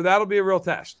 And so that'll be a real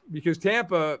test because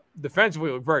Tampa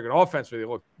defensively looked very good. Offensively, they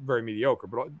looked very mediocre.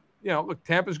 But, look,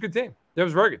 Tampa's a good team. That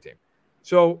was a very good team.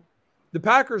 So the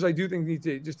Packers, I do think, need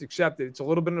to just accept it. It's a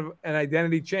little bit of an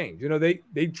identity change.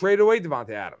 They traded away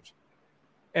Devontae Adams.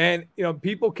 And,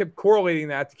 people kept correlating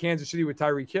that to Kansas City with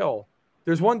Tyreek Hill.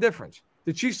 There's one difference.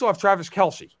 The Chiefs still have Travis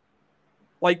Kelce.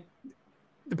 Like,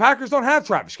 the Packers don't have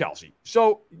Travis Kelce.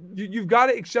 So you've got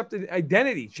to accept an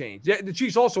identity change. The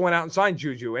Chiefs also went out and signed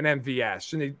Juju and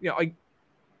MVS. And,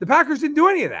 the Packers didn't do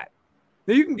any of that.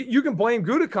 Now, you can blame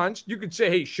Gutekunst. You could say,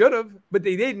 hey, should have, but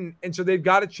they didn't. And so they've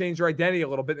got to change their identity a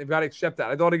little bit. They've got to accept that.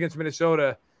 I thought against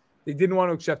Minnesota, they didn't want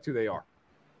to accept who they are.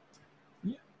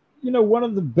 One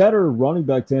of the better running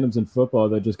back tandems in football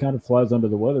that just kind of flies under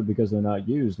the weather because they're not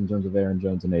used in terms of Aaron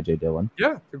Jones and A.J. Dillon.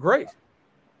 Yeah, they're great.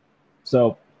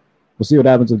 So we'll see what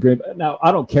happens with Green Bay. Now,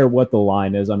 I don't care what the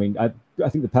line is. I mean, I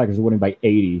think the Packers are winning by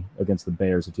 80 against the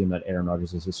Bears, a team that Aaron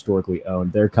Rodgers has historically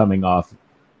owned. They're coming off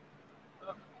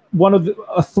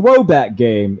a throwback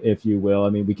game, if you will. I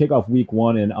mean, we kick off week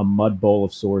 1 in a mud bowl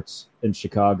of sorts in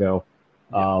Chicago.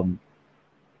 Yeah.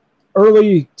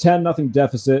 Early 10-0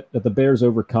 deficit that the Bears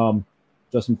overcome.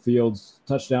 Justin Fields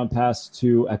touchdown pass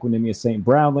to Equanimeous St.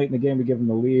 Brown late in the game to give him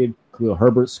the lead. Khalil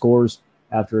Herbert scores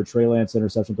after a Trey Lance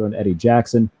interception thrown to Eddie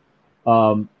Jackson.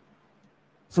 For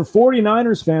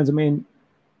 49ers fans, I mean,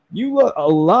 a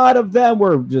lot of them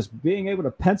were just being able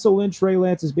to pencil in Trey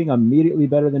Lance as being immediately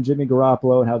better than Jimmy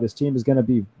Garoppolo and how this team is going to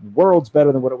be worlds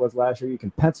better than what it was last year. You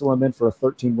can pencil him in for a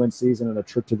 13-win season and a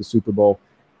trip to the Super Bowl.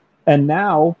 And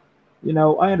now,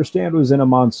 I understand it was in a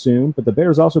monsoon, but the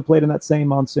Bears also played in that same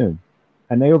monsoon,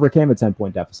 and they overcame a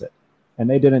 10-point deficit, and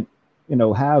they didn't,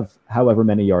 have however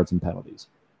many yards and penalties.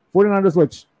 49ers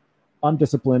looked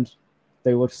undisciplined.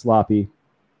 They looked sloppy,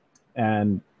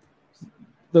 and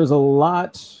there's a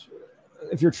lot.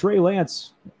 If you're Trey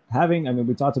Lance,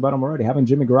 we talked about him already, having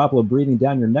Jimmy Garoppolo breathing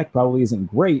down your neck probably isn't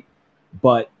great,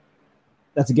 but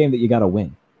that's a game that you got to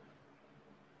win.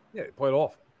 Yeah, they played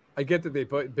awful. I get that they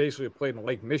basically played in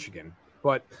Lake Michigan,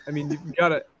 but I mean, you got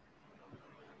to.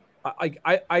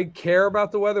 I care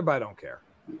about the weather, but I don't care.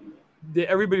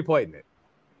 Everybody played in it.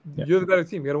 Yeah. You're the better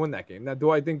team. You got to win that game. Now, do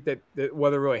I think that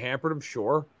weather really hampered them?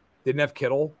 Sure. Didn't have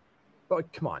Kittle,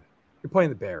 but come on, you're playing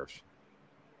the Bears.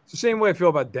 It's the same way I feel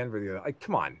about Denver the other.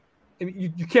 Come on, I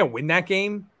mean, you can't win that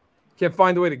game. You can't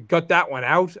find a way to gut that one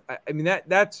out. I mean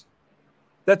that's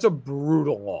a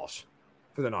brutal loss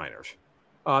for the Niners.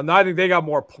 Now, I think they got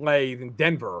more play than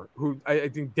Denver, who I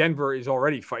think Denver is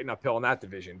already fighting uphill in that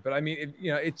division. But I mean,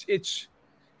 it's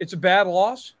a bad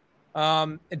loss.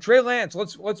 And Trey Lance,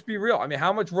 let's be real. I mean,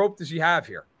 how much rope does he have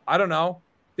here? I don't know.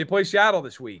 They play Seattle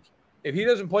this week. If he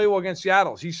doesn't play well against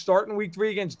Seattle, is he starting week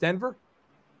 3 against Denver?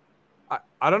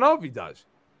 I don't know if he does.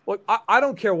 Look, I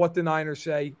don't care what the Niners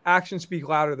say. Actions speak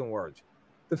louder than words.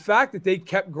 The fact that they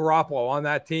kept Garoppolo on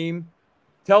that team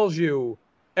tells you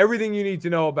everything you need to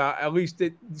know about at least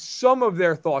some of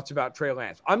their thoughts about Trey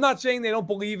Lance. I'm not saying they don't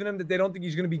believe in him, that they don't think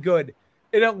he's going to be good.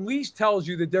 It at least tells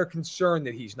you that they're concerned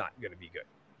that he's not going to be good.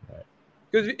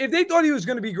 Because if they thought he was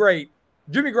going to be great,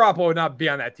 Jimmy Garoppolo would not be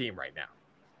on that team right now.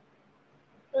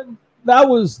 And that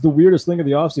was the weirdest thing of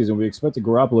the offseason. We expected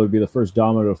Garoppolo to be the first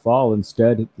domino to fall.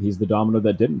 Instead, he's the domino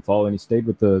that didn't fall, and he stayed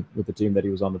with the team that he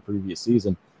was on the previous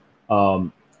season.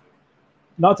 The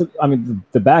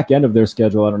back end of their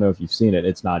schedule, I don't know if you've seen it.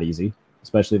 It's not easy,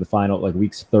 especially the final,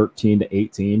 weeks 13 to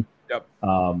 18. Yep.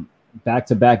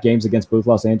 Back-to-back games against both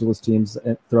Los Angeles teams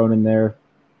thrown in there.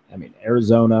 I mean,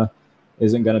 Arizona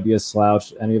isn't going to be a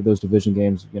slouch. Any of those division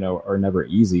games, are never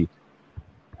easy.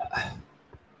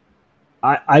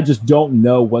 I just don't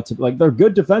know what to like. They're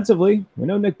good defensively. We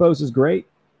know Nick Bosa is great.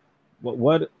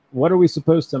 What are we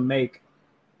supposed to make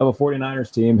of a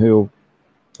 49ers team who,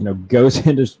 goes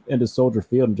into Soldier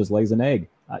Field and just lays an egg?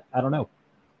 I don't know.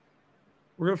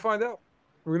 We're going to find out.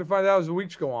 We're going to find out as the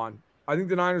weeks go on. I think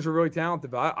the Niners are really talented,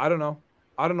 but I don't know.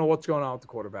 I don't know what's going on with the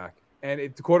quarterback. And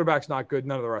if the quarterback's not good,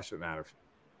 none of the rest of it matters.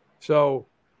 So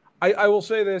I will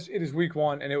say this. It is week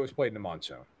 1, and it was played in the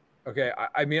monsoon. Okay?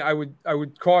 I mean, I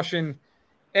would caution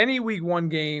any week 1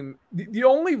 game. The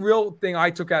only real thing I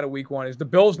took out of week 1 is the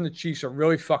Bills and the Chiefs are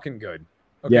really fucking good.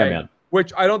 Okay? Yeah, man.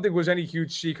 Which I don't think was any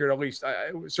huge secret, at least.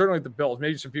 Certainly the Bills.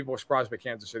 Maybe some people were surprised by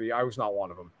Kansas City. I was not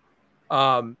one of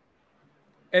them.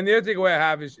 And the other takeaway I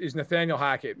have is Nathaniel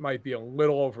Hackett might be a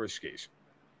little over his skis.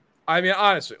 I mean,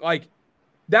 honestly,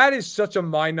 that is such a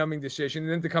mind-numbing decision.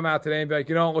 And then to come out today and be like,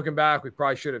 looking back, we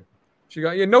probably should have.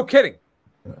 Yeah, no kidding.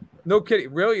 No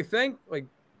kidding. Really, you think?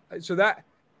 So that,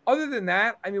 other than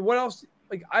that, I mean, what else?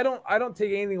 I don't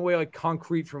take anything away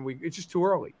concrete from week. It's just too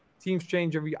early. Teams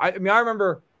change every. I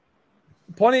remember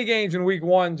plenty of games in week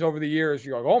 1s over the years.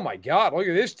 You're like, oh my God, look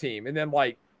at this team. And then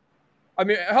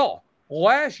hell,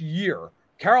 last year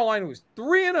Carolina was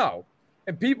 3-0,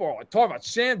 And people are talking about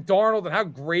Sam Darnold and how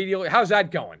great how's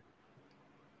that going?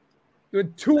 They're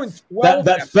 2-12.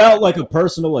 That felt like a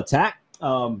personal attack.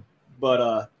 But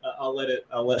I'll let it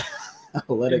go.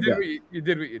 You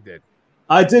did what you did.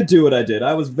 I did do what I did.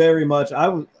 I was very much.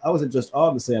 I wasn't just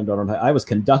on the Sam Darnold hype. I was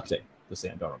conducting the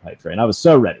Sam Darnold hype train. I was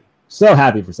so ready, so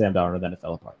happy for Sam Darnold, and then it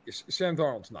fell apart. Sam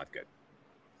Darnold's not good.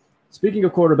 Speaking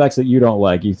of quarterbacks that you don't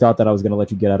like, you thought that I was going to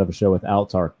let you get out of a show without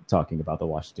talking about the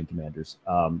Washington Commanders.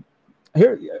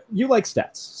 Here, you like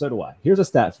stats, so do I. Here's a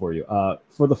stat for you.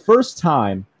 For the first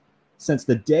time since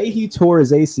the day he tore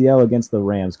his ACL against the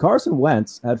Rams, Carson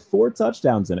Wentz had 4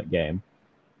 touchdowns in a game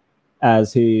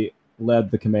as he led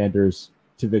the Commanders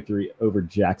to victory over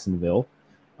Jacksonville.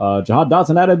 Jahan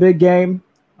Dotson had a big game.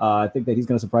 I think that he's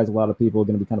going to surprise a lot of people.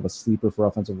 Going to be kind of a sleeper for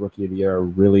Offensive Rookie of the Year. I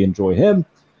really enjoy him.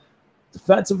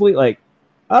 Defensively, I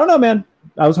don't know, man.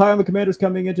 I was high on the Commanders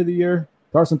coming into the year.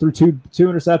 Carson threw two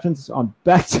interceptions on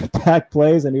back-to-back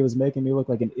plays, and he was making me look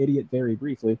like an idiot very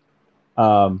briefly.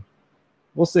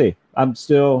 We'll see. I'm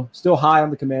still high on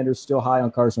the Commanders, still high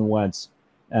on Carson Wentz,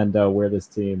 and where this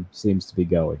team seems to be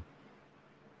going.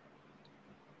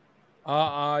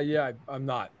 Yeah, I'm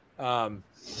not. I'm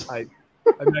not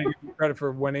giving you credit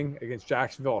for winning against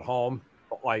Jacksonville at home,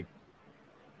 but I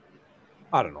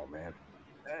don't know, man.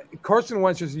 Carson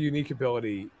Wentz has a unique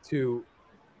ability to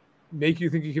make you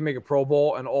think he can make a Pro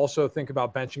Bowl and also think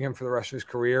about benching him for the rest of his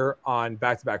career on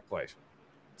back-to-back plays.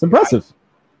 It's impressive.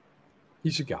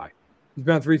 He's a guy. He's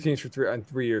been on 3 teams for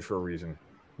 3 years for a reason.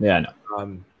 Yeah, I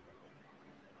know.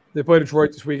 They play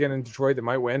Detroit this weekend in Detroit. They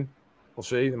might win. We'll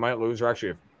see. They might lose, or actually,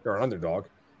 if they're an underdog.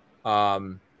 I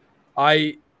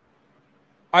think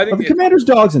the Commanders'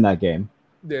 dogs in that game.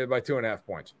 They're by 2.5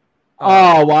 points.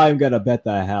 I'm gonna bet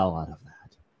the hell out of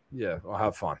that. Yeah, I'll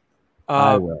have fun.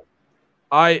 I will.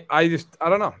 I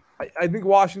don't know. I think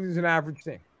Washington's an average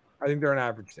team. I think they're an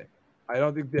average team. I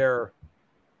don't think they're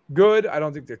good. I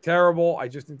don't think they're terrible. I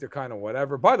just think they're kind of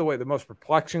whatever. By the way, the most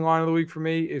perplexing line of the week for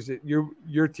me is that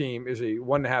your team is a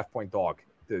 1.5 point dog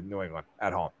to New England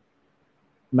at home.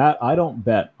 Matt, I don't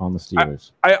bet on the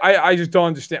Steelers. I just don't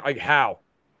understand how.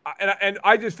 And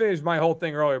I just finished my whole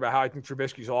thing earlier about how I think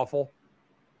Trubisky's awful.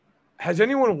 Has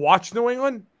anyone watched New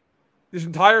England this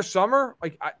entire summer?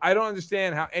 I don't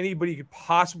understand how anybody could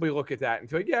possibly look at that and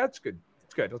feel like, yeah, it's good.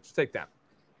 It's good. Let's take that.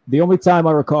 The only time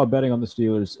I recall betting on the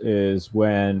Steelers is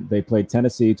when they played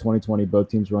Tennessee 2020. Both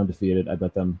teams were undefeated. I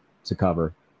bet them to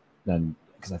cover, then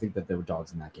because I think that they were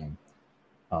dogs in that game.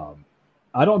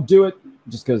 I don't do it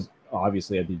just because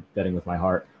obviously I'd be betting with my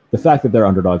heart. The fact that they're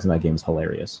underdogs in that game is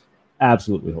hilarious.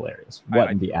 Absolutely hilarious. What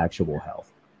in the actual hell?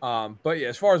 But yeah,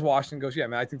 as far as Washington goes, yeah,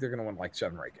 man, I think they're going to win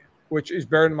 7 or 8 games, which is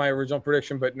better than my original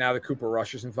prediction. But now that Cooper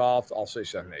Rush is involved, I'll say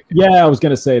 7 or 8 games. Yeah, I was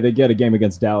going to say they get a game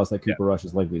against Dallas that Cooper Rush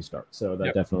is likely to start. So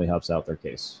that definitely helps out their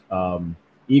case.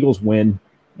 Eagles win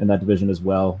in that division as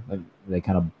well. They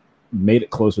kind of made it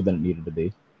closer than it needed to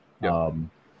be. Yep.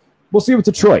 We'll see with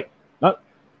Detroit.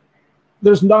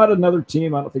 There's not another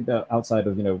team, I don't think, that outside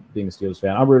of being a Steelers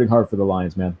fan. I'm rooting hard for the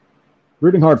Lions, man.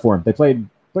 Rooting hard for them. They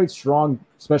played strong,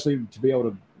 especially to be able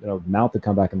to mount the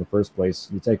comeback in the first place.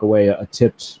 You take away a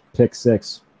tipped pick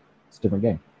 6, it's a different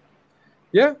game.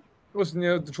 Yeah, listen,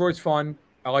 Detroit's fun.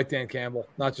 I like Dan Campbell,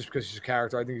 not just because he's a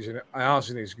character. I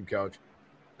honestly think he's a good coach,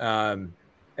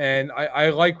 and I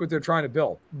like what they're trying to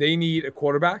build. They need a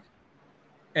quarterback,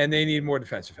 and they need more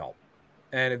defensive help.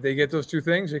 And if they get those 2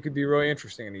 things, it could be really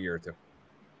interesting in a year or 2.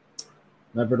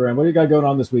 Matt Verderam, what do you got going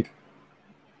on this week?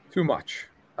 Too much.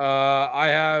 I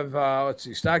have, let's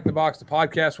see, Stack the Box. The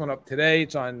podcast went up today.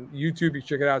 It's on YouTube. You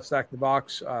check it out, Stack the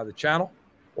Box, the channel,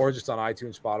 or just on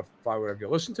iTunes, Spotify, whatever you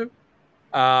listen to.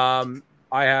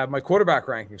 I have my quarterback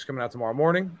rankings coming out tomorrow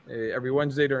morning. Every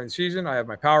Wednesday during the season, I have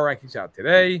my power rankings out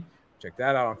today. Check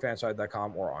that out on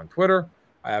fanside.com or on Twitter.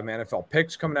 I have my NFL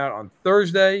picks coming out on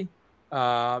Thursday.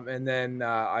 And then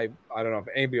I don't know if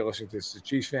anybody listening to this is a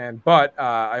Chiefs fan, but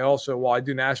I also, while I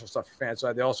do national stuff for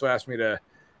Fanside, they also asked me to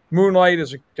moonlight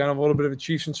as a kind of a little bit of a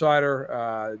Chiefs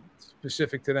insider,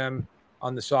 specific to them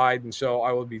on the side. And so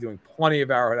I will be doing plenty of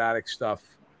Arrowhead Addict stuff,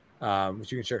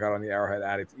 which you can check out on the Arrowhead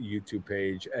Addict YouTube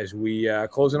page as we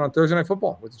close in on Thursday Night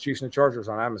Football with the Chiefs and the Chargers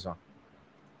on Amazon.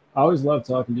 I always love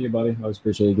talking to you, buddy. I always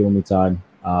appreciate you giving me time.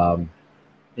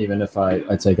 Even if I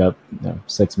take up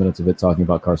 6 minutes of it talking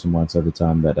about Carson Wentz every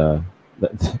time that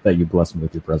you bless me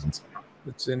with your presence.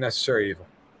 It's a necessary evil.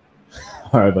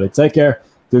 All right, buddy. Take care.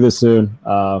 Do this soon.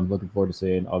 Looking forward to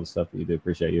seeing all the stuff that you do.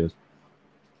 Appreciate you.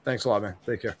 Thanks a lot, man.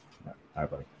 Take care. All right,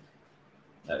 buddy.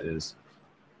 That is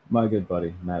my good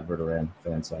buddy, Matt Verderam,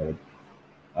 Fansided.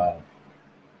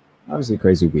 Obviously, a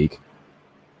crazy week.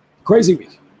 Crazy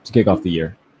week to kick off the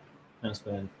year. It's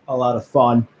been a lot of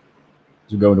fun.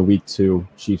 as we go into week 2,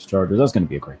 Chiefs-Chargers. That's going to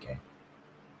be a great game.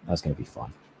 That's going to be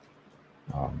fun.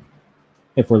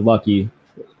 If we're lucky,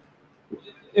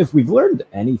 if we've learned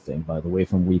anything, by the way,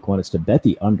 from week 1, it's to bet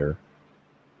the under.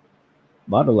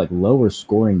 A lot of like lower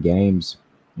scoring games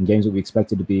and games that we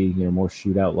expected to be, more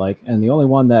shootout like. And the only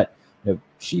one that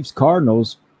Chiefs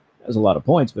Cardinals has a lot of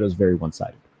points, but it was very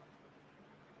one-sided.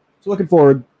 So looking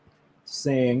forward to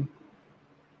seeing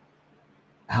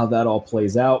how that all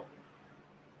plays out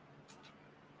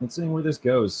and seeing where this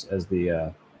goes as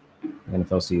the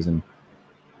NFL season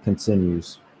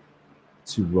continues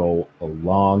to roll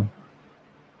along.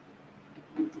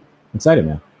 Excited,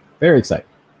 man. Very excited.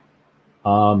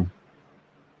 So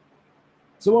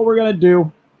what we're going to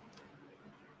do,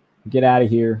 get out of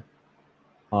here.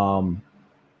 Power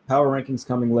rankings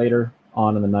coming later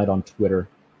on in the night on Twitter.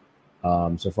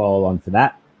 So follow along for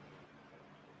that.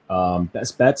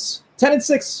 Best bets,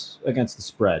 10-6 against the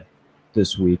spread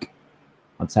this week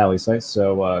on Tally Sites.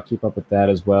 So keep up with that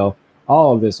as well.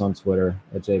 All of this on Twitter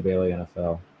at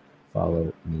JBaileyNFL.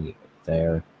 Follow me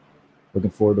there.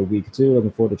 Looking forward to week 2.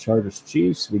 Looking forward to Chargers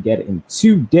Chiefs. We get it in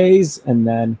 2 days, and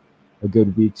then a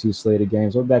good week 2 slate of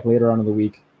games. We'll be back later on in the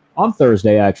week, on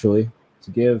Thursday actually,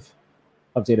 to give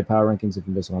updated power rankings if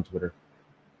you miss it on Twitter.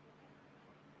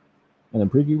 And then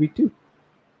preview week 2.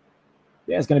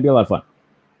 Yeah, it's going to be a lot of fun.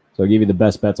 So I'll give you the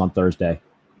best bets on Thursday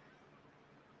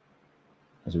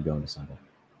as we go into Sunday.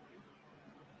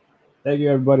 Thank you,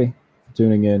 everybody, for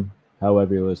tuning in,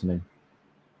 however you're listening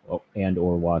and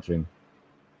or watching.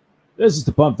 This is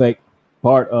the Pump Fake,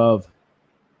 part of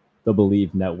the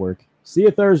Believe Network. See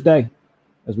you Thursday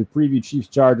as we preview Chiefs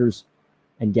Chargers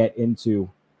and get into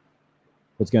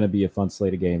what's going to be a fun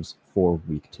slate of games for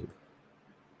week 2.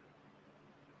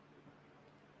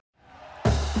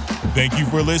 Thank you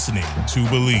for listening to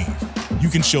Believe. You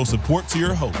can show support to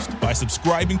your host by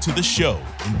subscribing to the show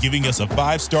and giving us a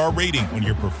 5-star rating on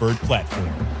your preferred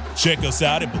platform. Check us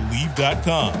out at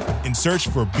Believe.com and search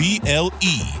for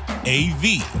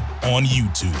BLEAV on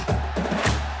YouTube.